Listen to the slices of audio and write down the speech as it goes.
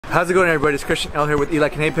How's it going, everybody? It's CHRISTIANL here with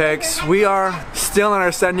eatlikeanapex. We are still on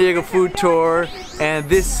our San Diego food tour, and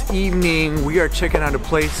this evening we are checking out a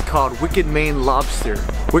place called Wicked Maine Lobster.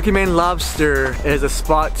 Wicked Maine Lobster is a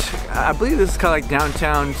spot, I believe this is kind of like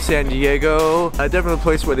downtown San Diego. Definitely a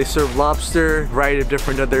place where they serve lobster, a variety of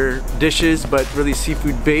different other dishes, but really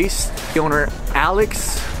seafood based. The owner,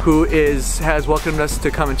 Alex, who has welcomed us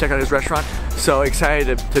to come and check out his restaurant. So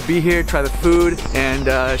excited to be here, try the food, and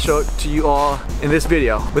show it to you all in this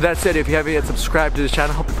video. With that said, if you haven't yet subscribed to this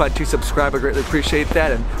channel, hope you find to subscribe. I greatly appreciate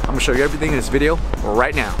that, and I'm gonna show you everything in this video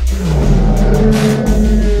right now.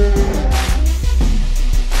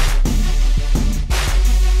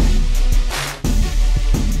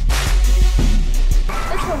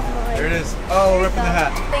 There it is. Oh, repping the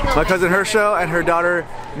hat. My cousin Herschel and her daughter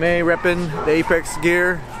May repping the Apex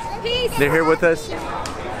gear. They're here with us.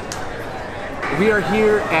 We are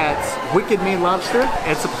here at Wicked Maine Lobster.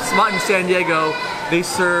 It's a spot in San Diego. They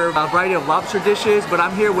serve a variety of lobster dishes, but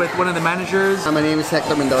I'm here with one of the managers. My name is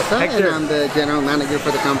Hector Mendoza, and I'm the general manager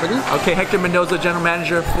for the company. Okay, Hector Mendoza, general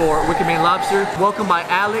manager for Wicked Maine Lobster. Welcome by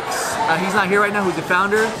Alex. He's not here right now, who's the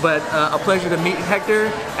founder, but a pleasure to meet Hector.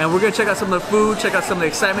 And we're gonna check out some of the food, check out some of the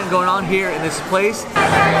excitement going on here in this place.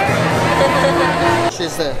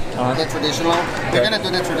 She's the traditional. We're gonna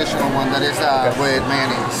do the traditional one that is with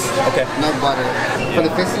mayonnaise. Okay. No butter. For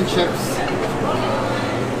the fish and chips.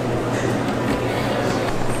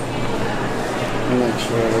 Make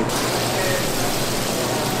sure.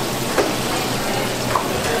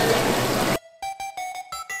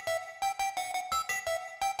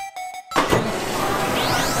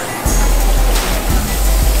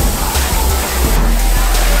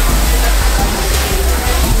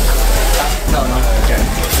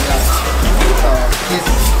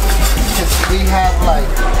 We have like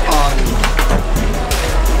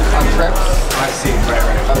on trips. I see, right.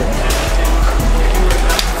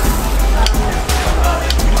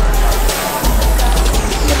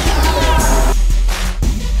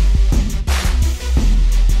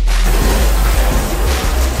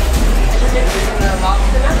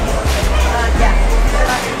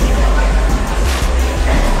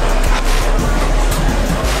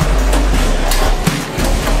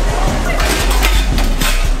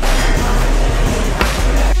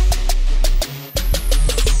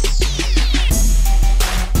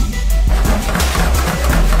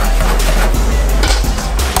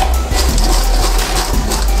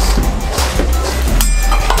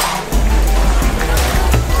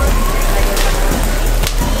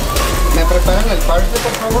 ¿Preparan el parsley,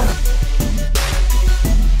 por favor?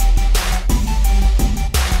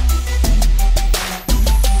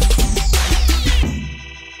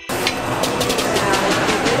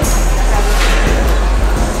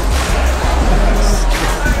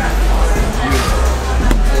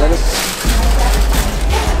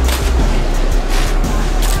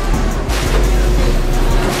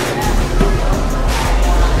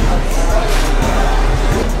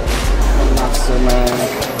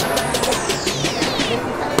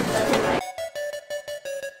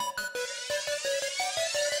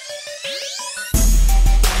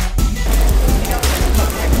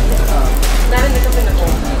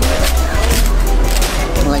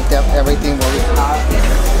 Like everything will be hot.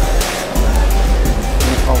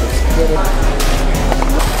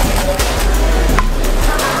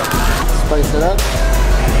 Spice it up.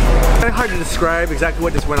 It's hard to describe exactly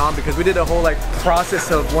what just went on because we did a whole like process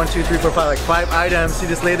of 1, 2, 3, 4, 5, like 5 items. He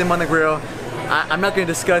just laid them on the grill. I'm not going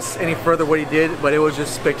to discuss any further what he did, but it was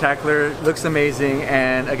just spectacular. Looks amazing,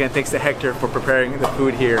 and again, thanks to Hector for preparing the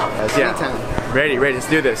food here. Yeah, ready, let's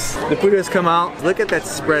do this. The food has come out. Look at that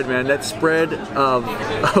spread, man. That spread of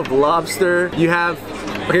lobster. You have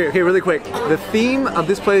here, really quick. The theme of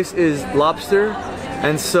this place is lobster.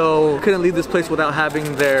 And so couldn't leave this place without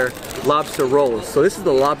having their lobster rolls. So this is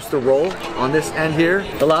the lobster roll on this end here.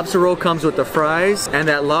 The lobster roll comes with the fries and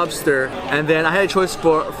that lobster. And then I had a choice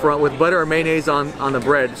with butter or mayonnaise on the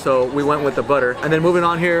bread. So we went with the butter. And then moving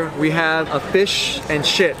on here, we have a fish and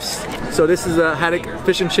chips. So this is a haddock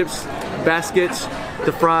fish and chips basket.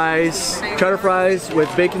 The fries, cheddar fries with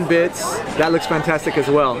bacon bits. That looks fantastic as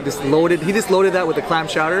well. Just loaded. He just loaded that with the clam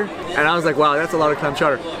chowder, and I was like, wow, that's a lot of clam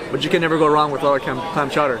chowder. But you can never go wrong with a lot of clam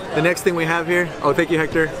chowder. The next thing we have here. Oh, thank you,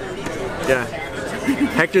 Hector. Yeah,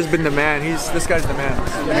 Hector's been the man. This guy's the man.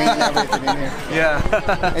 Everything in here.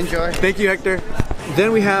 Yeah. Enjoy. Thank you, Hector.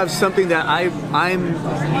 then we have something that I'm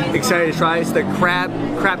excited to try. It's the crab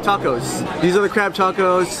tacos. These are the crab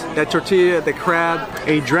tacos, that tortilla, the crab,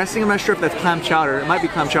 a dressing, I'm not sure if that's clam chowder, it might be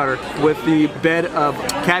clam chowder, with the bed of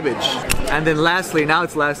cabbage. And then lastly,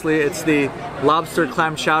 it's the lobster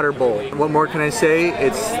clam chowder bowl. What more can I say?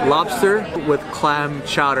 It's lobster with clam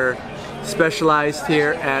chowder, specialized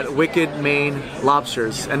here at Wicked Maine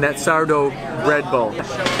Lobsters, and that sourdough bread bowl.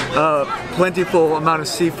 Plentiful amount of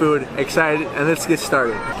seafood, excited, and let's get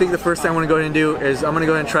started. I think the first thing I'm gonna go ahead and do is I'm gonna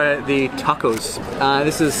go ahead and try the tacos.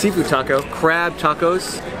 This is a seafood taco, crab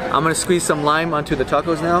tacos. I'm gonna squeeze some lime onto the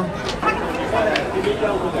tacos now.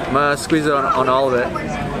 I'm gonna squeeze it on all of it.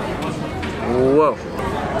 Whoa.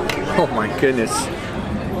 Oh my goodness.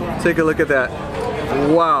 Take a look at that.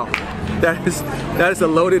 Wow. That is a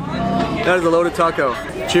loaded taco.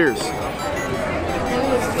 Cheers.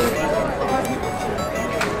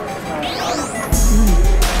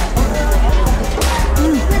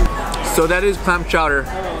 So that is clam chowder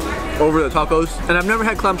over the tacos. And I've never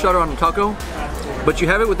had clam chowder on a taco, but you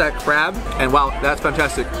have it with that crab, and wow, that's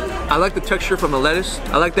fantastic. I like the texture from the lettuce.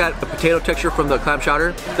 I like the potato texture from the clam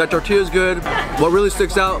chowder. That tortilla is good. What really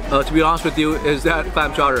sticks out, to be honest with you, is that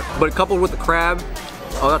clam chowder. But coupled with the crab,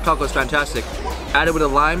 oh, that taco is fantastic. Added with a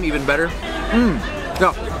lime, even better.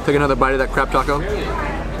 Yeah. Take another bite of that crab taco.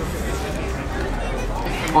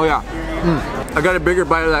 Oh yeah. I got a bigger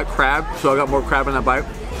bite of that crab, so I got more crab in that bite.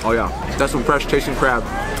 Oh yeah, that's some fresh tasting crab.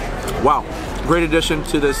 Wow, great addition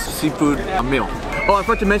to this seafood meal. Oh, I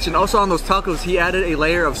forgot to mention, also on those tacos, he added a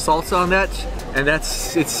layer of salsa on that, and that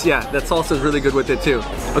salsa is really good with it too.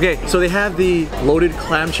 Okay, so they have the loaded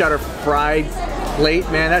clam chowder fried plate.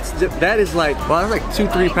 Man, that is like, well, that's like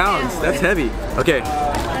 2-3 pounds. That's heavy. Okay,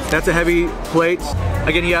 that's a heavy plate.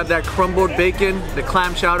 Again, you have that crumbled bacon, the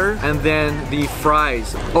clam chowder, and then the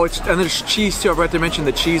fries. Oh, and there's cheese too. I forgot to mention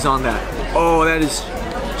the cheese on that. Oh, that is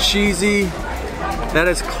cheesy. That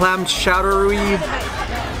is clam chowdery.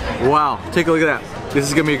 Wow, take a look at that. This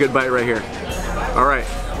is gonna be a good bite right here. All right,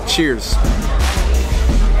 cheers.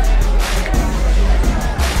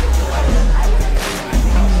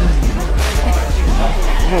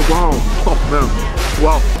 Oh wow, oh man,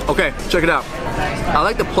 wow. Okay, check it out. I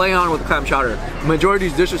like the play on with the clam chowder. The majority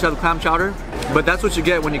of these dishes have the clam chowder, but that's what you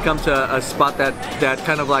get when you come to a spot that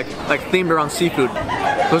kind of like themed around seafood.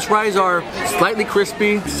 Those fries are slightly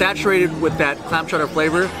crispy, saturated with that clam chowder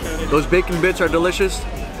flavor. Those bacon bits are delicious.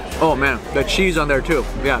 Oh man, the cheese on there too.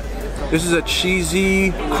 Yeah, this is a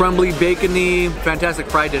cheesy, crumbly, bacony, fantastic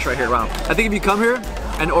fried dish right here. Wow. I think if you come here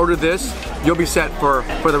and order this, you'll be set for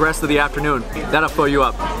the rest of the afternoon. That'll fill you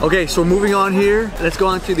up. Okay, so moving on here, let's go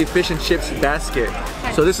on to the fish and chips basket.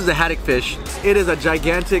 So this is a haddock fish. It is a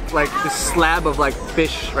gigantic, like, this slab of like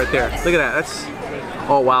fish right there. Look at that, that's,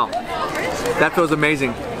 oh wow. That feels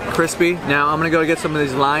amazing. Crispy. Now I'm gonna go get some of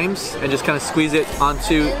these limes and just kind of squeeze it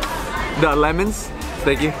onto the lemons.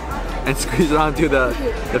 Thank you. And squeeze it onto the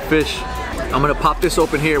fish. I'm gonna pop this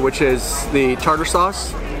open here, which is the tartar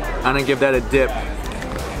sauce. I'm gonna give that a dip.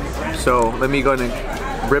 So let me go ahead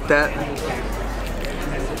and rip that.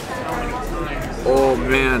 Oh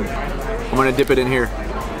man, I'm gonna dip it in here.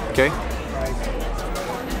 Okay.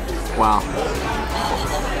 Wow.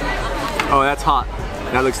 Oh, that's hot.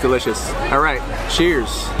 That looks delicious. All right, cheers.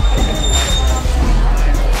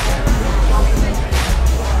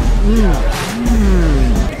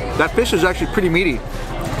 That fish is actually pretty meaty.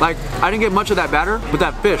 Like, I didn't get much of that batter, but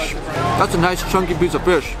that fish, that's a nice chunky piece of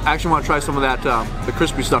fish. I actually want to try some of that, the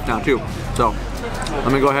crispy stuff now too. So,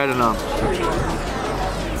 let me go ahead and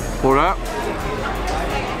pour that.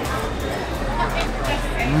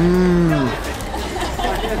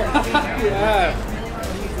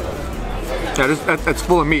 Yeah, that's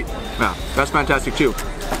full of meat. Yeah, that's fantastic too.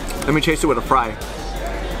 Let me chase it with a fry.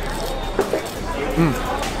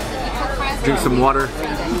 Drink some water.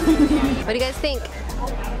 What do you guys think?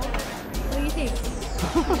 What do you think?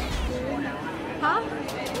 Huh?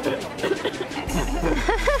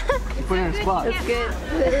 You put it in a spot. That's good.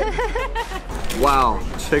 Wow,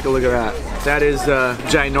 take a look at that. That is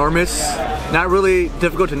ginormous. Not really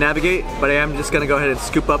difficult to navigate, but I am just gonna go ahead and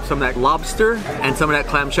scoop up some of that lobster and some of that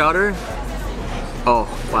clam chowder. Oh,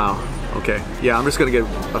 wow. Okay, yeah, I'm just gonna get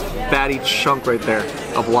a fatty chunk right there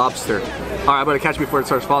of lobster. All right, I better catch before it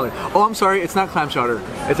starts falling. Oh, I'm sorry, it's not clam chowder.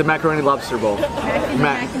 It's a macaroni lobster bowl.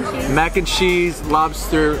 Mac and cheese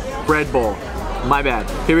lobster bread bowl. My bad.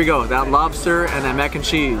 Here we go, that lobster and that mac and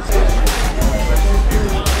cheese.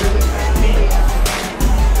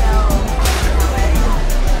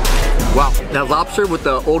 Wow, that lobster with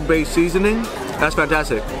the Old Bay seasoning, that's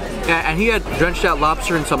fantastic. And he had drenched that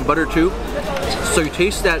lobster in some butter too. So you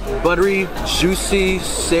taste that buttery, juicy,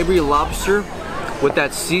 savory lobster with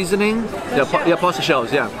that seasoning. Yeah, pasta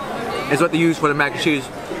shells, yeah. Is what they use for the mac and cheese.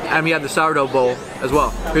 And we have the sourdough bowl as well.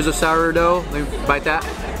 Here's a sourdough. Let me bite that.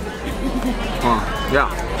 Oh, yeah.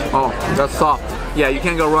 Oh, that's soft. Yeah, you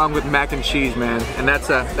can't go wrong with mac and cheese, man. And that's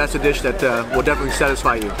a dish that will definitely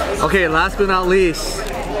satisfy you. Okay, last but not least,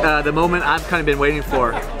 the moment I've kind of been waiting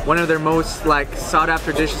for. One of their most like sought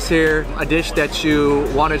after dishes here. A dish that you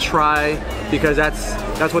want to try because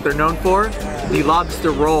that's what they're known for. The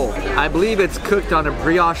lobster roll. I believe it's cooked on a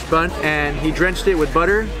brioche bun and he drenched it with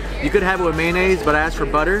butter. You could have it with mayonnaise, but I asked for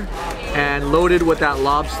butter and loaded with that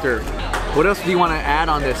lobster. What else do you want to add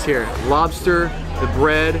on this here? Lobster, the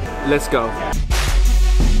bread, let's go.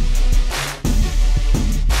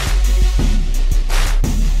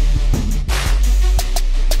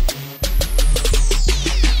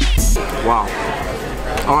 Wow.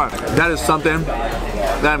 Alright, that is something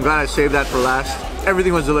that I'm glad I saved that for last.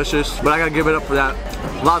 Everything was delicious, but I gotta give it up for that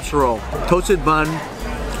lobster roll. Toasted bun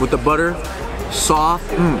with the butter, soft,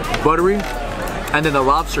 buttery, and then the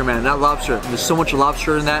lobster, man, that lobster. There's so much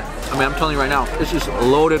lobster in that. I mean, I'm telling you right now, it's just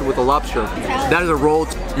loaded with the lobster. That is a roll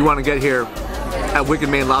you want to get here at Wicked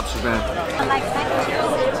Maine Lobsters, man.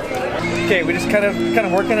 Okay, we just kind of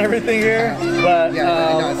working on everything here, but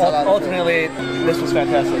ultimately this was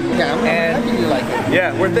fantastic. Yeah, I'm happy you like it.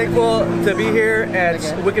 Yeah, we're thankful to be here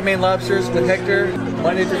at Wicked Maine Lobsters with Hector,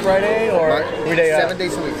 Monday through Friday, or every day? 7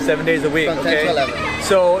 days a week. 7 days a week. From 10 okay. to 11.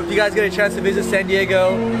 So if you guys get a chance to visit San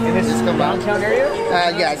Diego in this downtown area,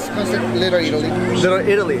 yeah, it's considered Little Italy. Little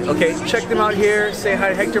Italy. Okay, check them out here. Say hi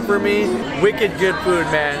to Hector for me. Wicked good food,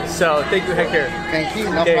 man. So thank you, Hector. Thank you.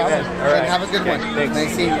 No problem. Man. All right. And have a good one. Thanks.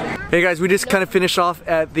 Nice seeing you. Hey guys, we just kind of finished off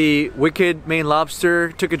at the Wicked Maine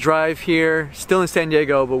Lobster. Took a drive here, still in San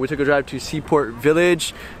Diego, but we took a drive to Seaport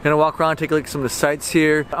Village. Gonna walk around, take a look at some of the sights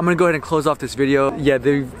here. I'm gonna go ahead and close off this video. Yeah,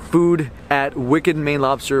 the food at Wicked Maine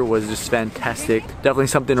Lobster was just fantastic. Definitely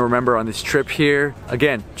something to remember on this trip here.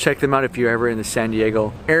 Again, check them out if you're ever in the San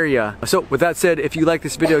Diego area. So with that said, if you like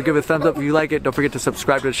this video, give it a thumbs up. If you like it, don't forget to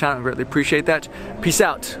subscribe to the channel. I greatly appreciate that. Peace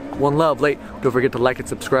out. One love. Don't forget to like and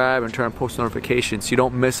subscribe and turn on post notifications so you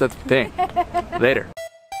don't miss a thing. Later.